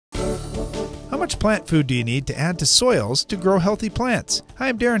How much plant food do you need to add to soils to grow healthy plants? Hi,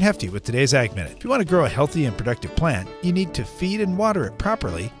 I'm Darren Hefty with today's Ag Minute. If you want to grow a healthy and productive plant, you need to feed and water it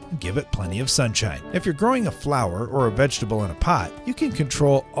properly and give it plenty of sunshine. If you're growing a flower or a vegetable in a pot, you can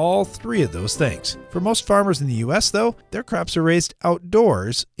control all three of those things. For most farmers in the U.S., though, their crops are raised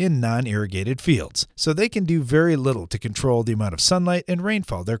outdoors in non-irrigated fields, so they can do very little to control the amount of sunlight and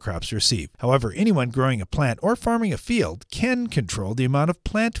rainfall their crops receive. However, anyone growing a plant or farming a field can control the amount of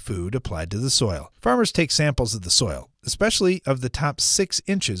plant food applied to the soil. Farmers take samples of the soil, especially of the top 6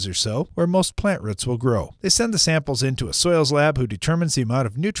 inches or so where most plant roots will grow. They send the samples into a soils lab who determines the amount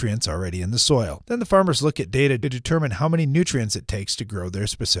of nutrients already in the soil. Then the farmers look at data to determine how many nutrients it takes to grow their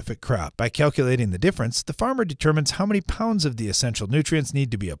specific crop. By calculating the difference, the farmer determines how many pounds of the essential nutrients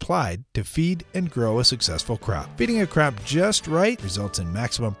need to be applied to feed and grow a successful crop. Feeding a crop just right results in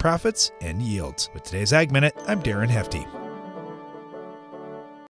maximum profits and yields. With today's Ag Minute, I'm Darren Hefty.